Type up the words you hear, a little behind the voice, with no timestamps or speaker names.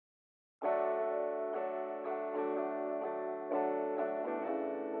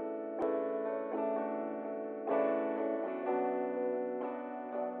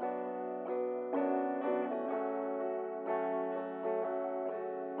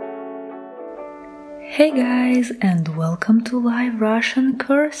Hey guys, and welcome to Live Russian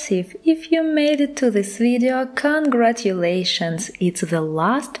Cursive. If you made it to this video, congratulations! It's the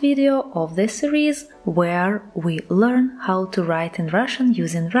last video of the series where we learn how to write in Russian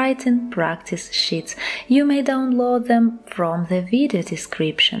using writing practice sheets. You may download them from the video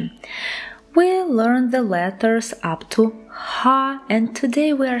description. We learned the letters up to H, and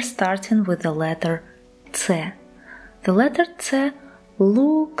today we are starting with the letter C. The letter C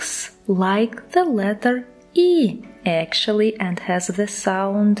looks like the letter E actually and has the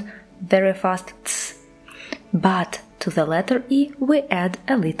sound very fast ts. But to the letter E we add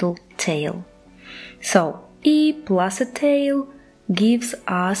a little tail. So E plus a tail gives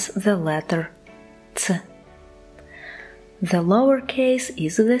us the letter T. The lowercase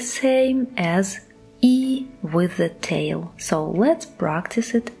is the same as E with the tail. So let's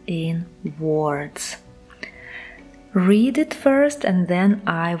practice it in words. Read it first and then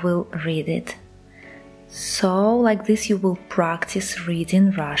I will read it. So, like this you will practice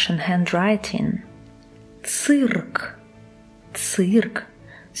reading Russian handwriting. Цирк, цирк,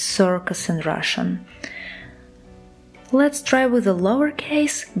 circus in Russian. Let's try with the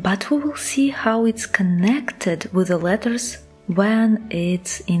lowercase, but we will see how it's connected with the letters when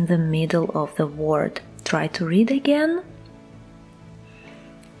it's in the middle of the word. Try to read again.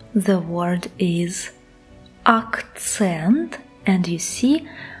 The word is accent, and you see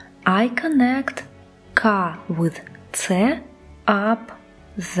I connect K with C up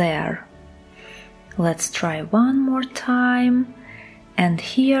there. Let's try one more time, and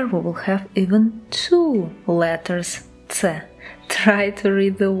here we will have even two letters C. Try to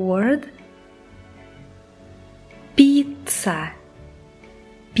read the word. Pizza,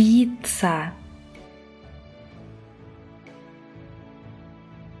 pizza.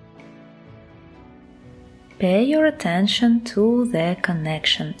 Pay your attention to the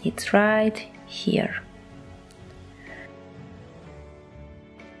connection, it's right here.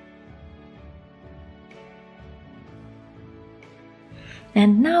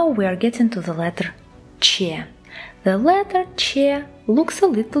 And now we are getting to the letter Ch. The letter Ch looks a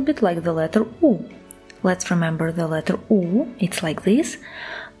little bit like the letter U. Let's remember the letter U, it's like this,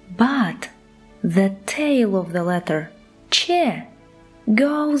 but the tail of the letter Ch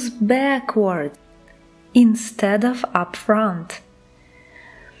goes backward instead of up front.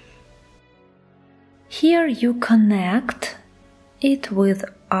 Here you connect it with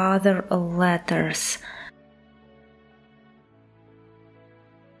other letters.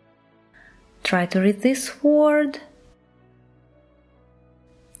 Try to read this word.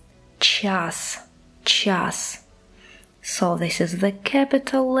 Час, час. So this is the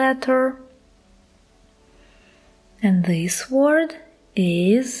capital letter. And this word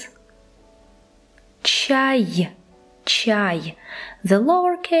is чай, чай. The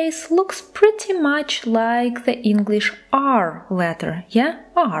lowercase looks pretty much like the English R letter, yeah?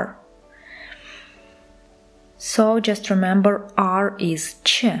 R. So just remember R is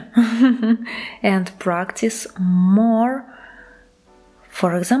ch and practice more.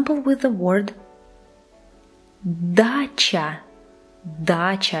 For example, with the word dacha.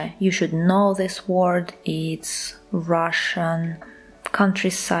 Dacha. You should know this word. It's Russian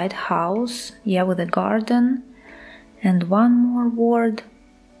countryside house, yeah, with a garden. And one more word,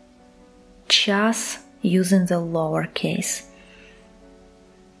 час, using the lowercase.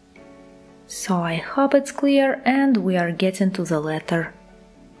 So I hope it's clear, and we are getting to the letter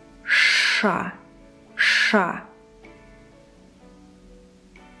sh, sh.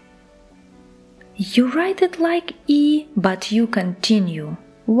 You write it like E, but you continue.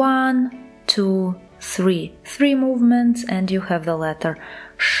 1, 2, 3. 3 movements and you have the letter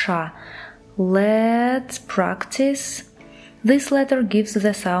sh. Let's practice. This letter gives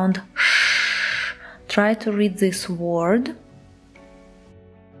the sound sh. Try to read this word.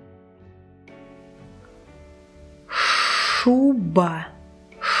 Shuba,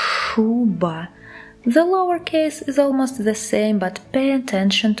 shuba. The lowercase is almost the same, but pay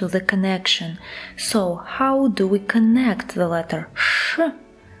attention to the connection. So, how do we connect the letter sh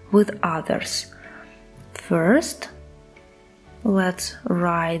with others? First, let's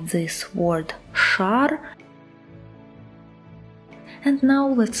write this word shar. And now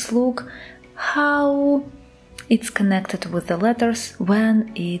let's look how it's connected with the letters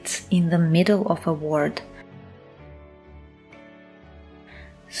when it's in the middle of a word.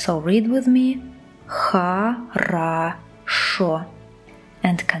 So read with me. Хорошо.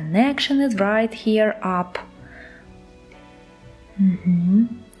 And connection is right here up.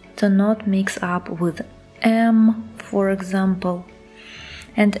 To not mix up with M, for example.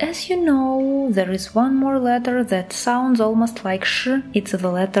 And as you know, there is one more letter that sounds almost like sh. It's the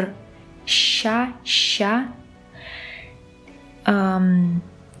letter sha, sha.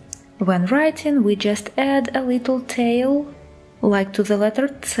 When writing, we just add a little tail, like to the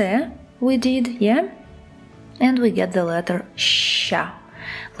letter C we did, yeah? And we get the letter sha.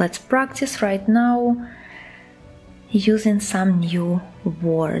 Let's practice right now using some new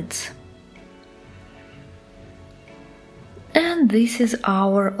words. And this is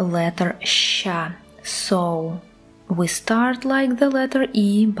our letter sha. So we start like the letter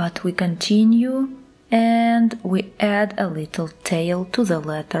E, but we continue and we add a little tail to the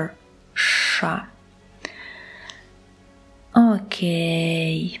letter sha.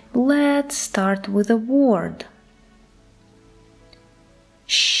 Okay, let's start with a word.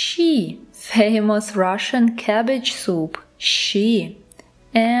 She, famous Russian cabbage soup, she.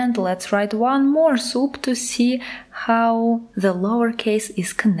 And let's write one more soup to see how the lowercase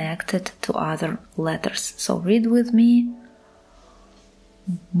is connected to other letters. So read with me.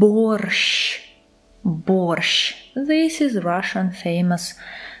 Борщ, борщ. This is Russian famous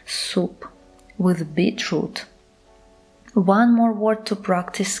soup with beetroot. One more word to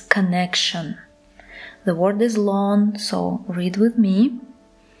practice connection. The word is long, so read with me.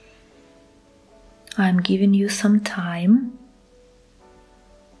 I'm giving you some time.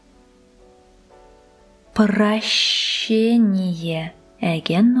 Прощение.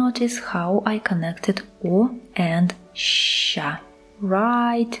 Again, notice how I connected O and sha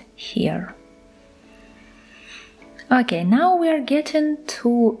right here. Okay, now we are getting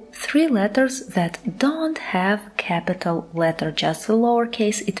to three letters that don't have capital letter, just the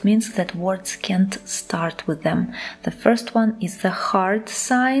lowercase. It means that words can't start with them. The first one is the hard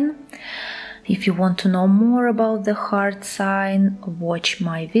sign. If you want to know more about the hard sign, watch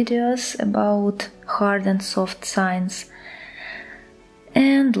my videos about hard and soft signs.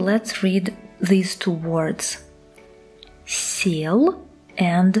 And let's read these two words. Сел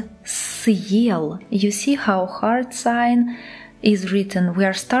and съел. You see how hard sign is written. We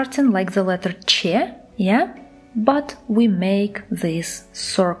are starting like the letter Ч, yeah? But we make this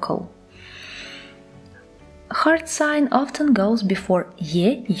circle. Hard sign often goes before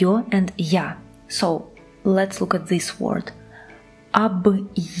je, yo, and ya. So let's look at this word.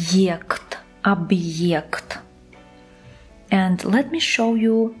 Объект, объект. And let me show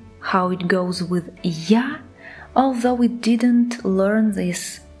you how it goes with ya, although we didn't learn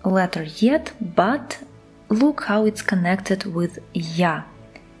this letter yet, but look how it's connected with ya.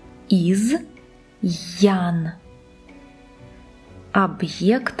 Is yan.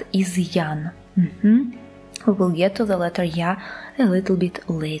 Объект is yan. We will get to the letter ya a little bit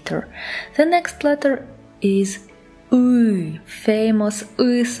later. The next letter is U, famous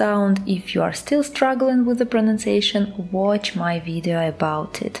U sound. If you are still struggling with the pronunciation, watch my video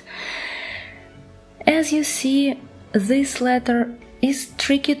about it. As you see, this letter is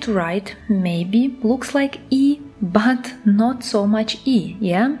tricky to write, maybe, looks like E, but not so much E,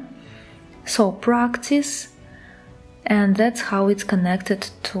 yeah? So practice, and that's how it's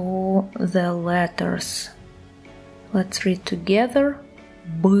connected to the letters. Let's read together.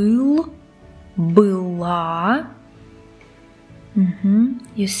 Был, была.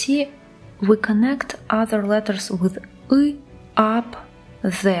 You see, we connect other letters with I up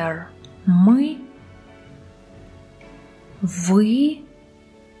there. Мы, вы,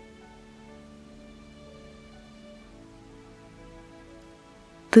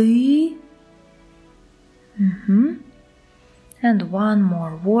 ты. And one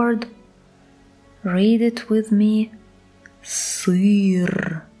more word. Read it with me.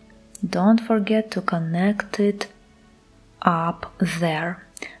 Сыр. Don't forget to connect it up there.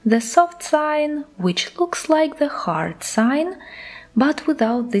 The soft sign, which looks like the hard sign, but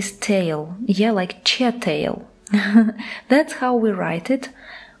without this tail. Yeah, like che tail. That's how we write it.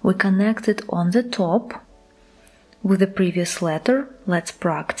 We connect it on the top with the previous letter. Let's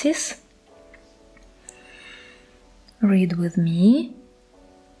practice. Read with me.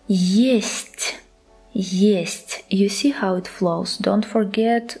 Есть. Есть. You see how it flows. Don't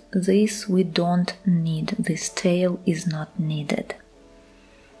forget this we don't need. This tail is not needed.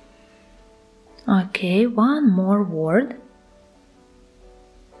 Okay, one more word.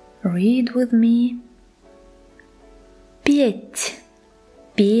 Read with me. Петь.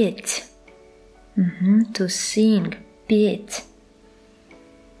 Петь. To sing. Петь.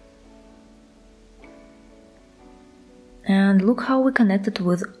 And look how we connected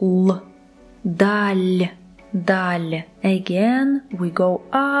with L. Даль, даль. Again, we go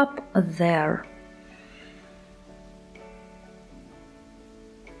up there.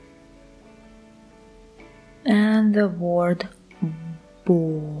 And the word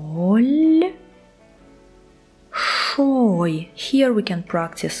большой. большой. Here we can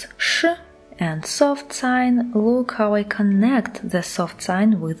practice sh and soft sign. Look how I connect the soft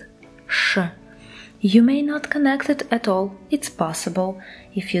sign with sh. You may not connect it at all. It's possible.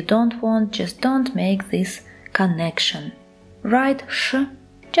 If you don't want, just don't make this connection. Write sh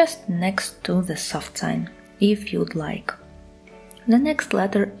just next to the soft sign, if you'd like. The next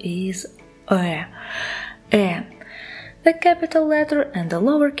letter is e. E. The capital letter and the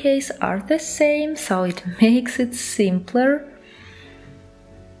lowercase are the same, so it makes it simpler.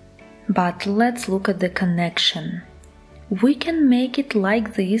 But let's look at the connection. We can make it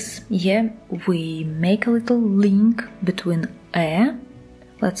like this. Yeah, we make a little link between e.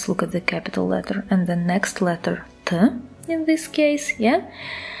 Let's look at the capital letter and the next letter t in this case, yeah?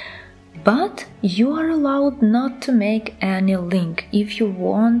 But you are allowed not to make any link. If you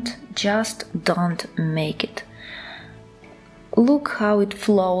want, just don't make it. Look how it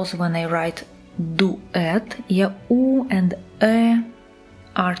flows when I write duet. Yeah, u and e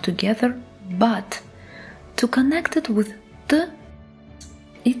are together, but to connect it with t,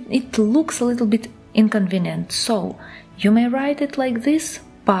 it looks a little bit inconvenient. So you may write it like this,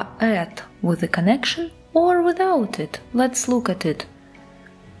 paet with the connection, or without it. Let's look at it.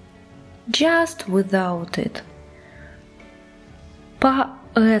 Just without it.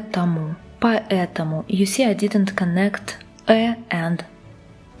 Поэтому. You see, I didn't connect e and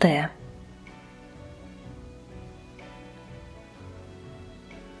t.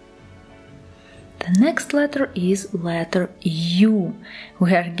 The next letter is letter U.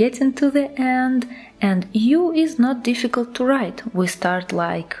 We are getting to the end, and U is not difficult to write. We start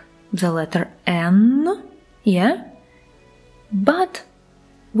like the letter N, yeah? But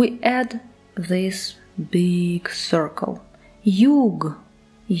we add this big circle. Yug,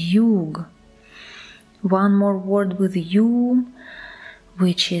 yug. One more word with U,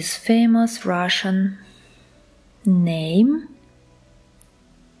 which is famous Russian name.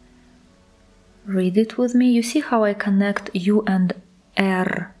 Read it with me. You see how I connect U and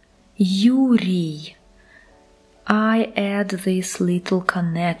R. Yuri. I add this little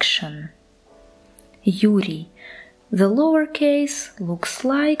connection. Yuri. The lowercase looks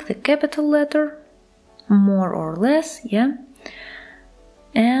like the capital letter, more or less, yeah?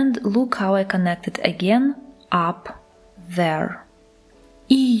 And look how I connect it again, up there.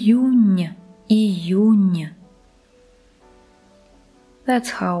 Июнь, июнь. That's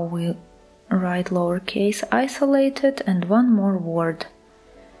how we write lowercase isolated, and one more word.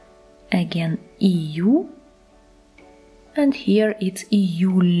 Again, EU, and here it's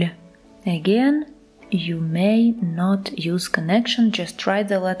июль. Again, you may not use connection, just write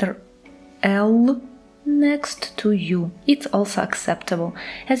the letter L next to U. It's also acceptable,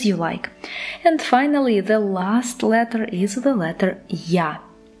 as you like. And finally, the last letter is the letter Ya.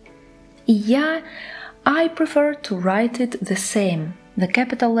 Ya, I prefer to write it the same, the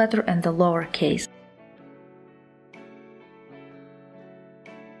capital letter and the lowercase.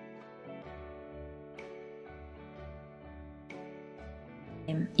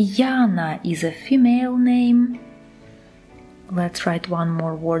 Yana is a female name. Let's write one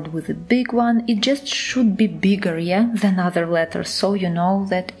more word with a big one. It just should be bigger, yeah, than other letters, so you know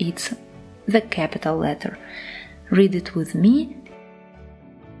that it's the capital letter. Read it with me.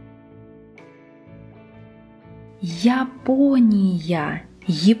 Япония,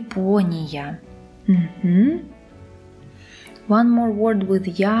 Япония. One more word with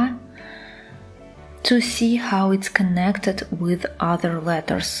ya to see how it's connected with other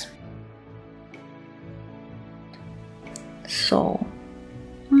letters. So,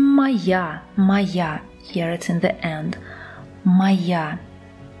 моя, моя, here it's in the end, моя.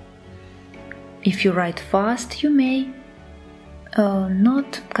 If you write fast, you may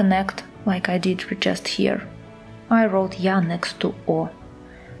not connect like I did just here. I wrote ya next to o.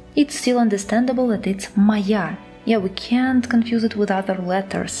 It's still understandable that it's моя. Yeah, we can't confuse it with other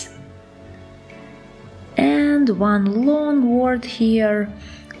letters. And one long word here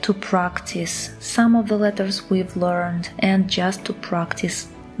to practice some of the letters we've learned and just to practice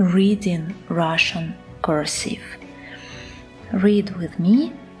reading Russian cursive. Read with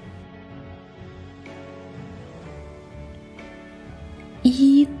me.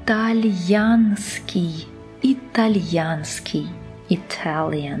 Итальянский, итальянский,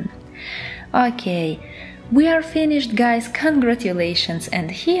 Italian. Okay, we are finished, guys. Congratulations. And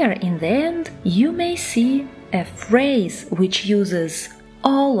here in the end, you may see a phrase which uses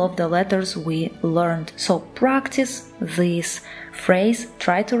all of the letters we learned. So practice this phrase,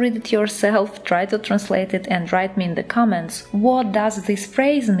 try to read it yourself, try to translate it, and write me in the comments, what does this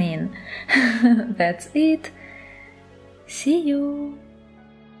phrase mean? That's it. See you!